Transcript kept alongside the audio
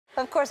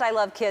Of course, I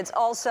love kids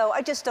also.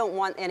 I just don't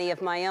want any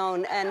of my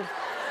own. And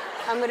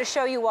I'm going to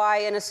show you why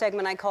in a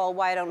segment I call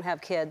Why I Don't Have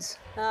Kids.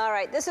 All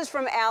right, this is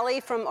from Allie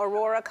from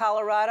Aurora,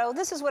 Colorado.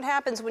 This is what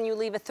happens when you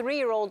leave a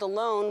 3-year-old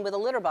alone with a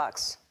litter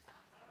box.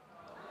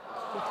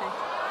 Okay.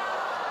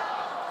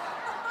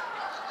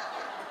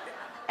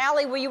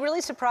 Allie, were you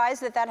really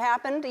surprised that that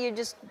happened?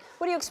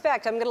 What do you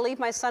expect? I'm going to leave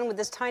my son with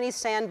this tiny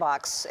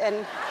sandbox,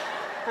 and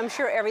I'm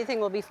sure everything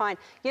will be fine.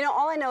 You know,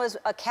 all I know is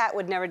a cat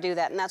would never do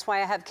that, and that's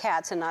why I have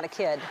cats and not a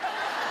kid.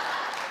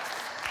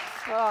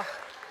 Oh.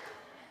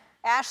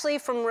 Ashley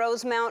from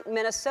Rosemount,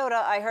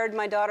 Minnesota. I heard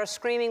my daughter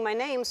screaming my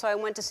name, so I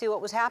went to see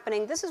what was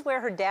happening. This is where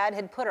her dad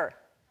had put her.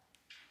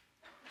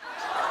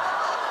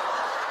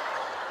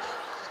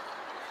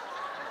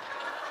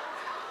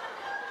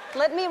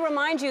 Let me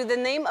remind you, the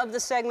name of the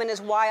segment is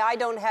Why I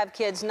Don't Have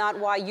Kids, not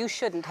Why You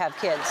Shouldn't Have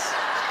Kids.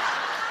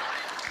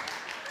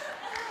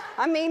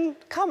 I mean,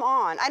 come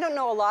on. I don't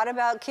know a lot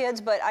about kids,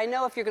 but I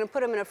know if you're going to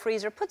put them in a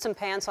freezer, put some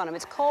pants on them.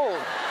 It's cold.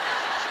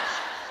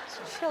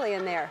 It's chilly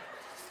in there.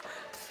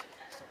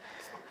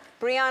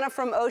 Brianna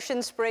from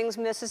Ocean Springs,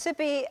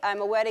 Mississippi. I'm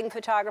a wedding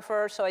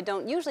photographer, so I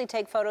don't usually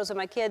take photos of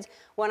my kids.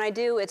 When I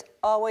do, it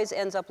always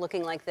ends up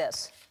looking like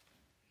this.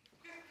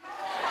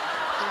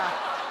 Yeah.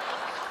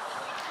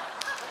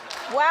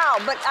 Wow,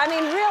 but I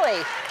mean,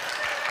 really,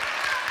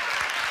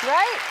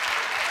 right?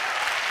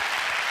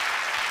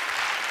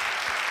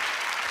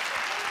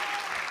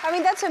 I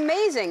mean, that's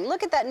amazing.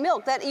 Look at that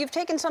milk. You've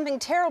taken something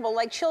terrible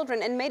like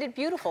children and made it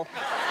beautiful.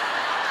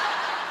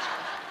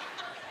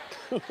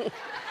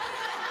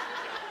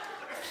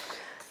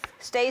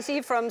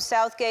 Stacy from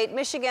Southgate,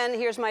 Michigan.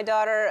 Here's my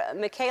daughter,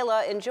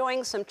 Michaela,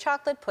 enjoying some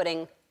chocolate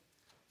pudding.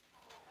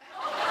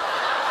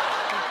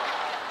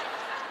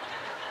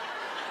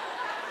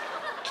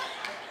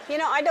 You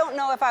know, I don't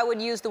know if I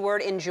would use the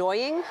word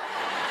enjoying.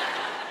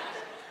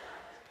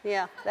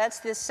 Yeah, that's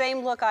the same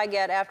look I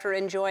get after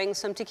enjoying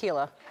some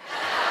tequila.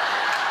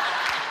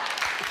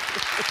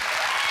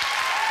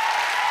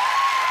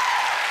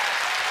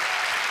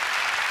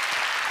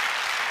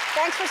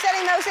 Thanks for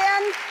sending those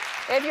in.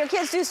 If your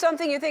kids do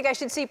something you think I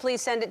should see,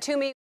 please send it to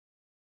me.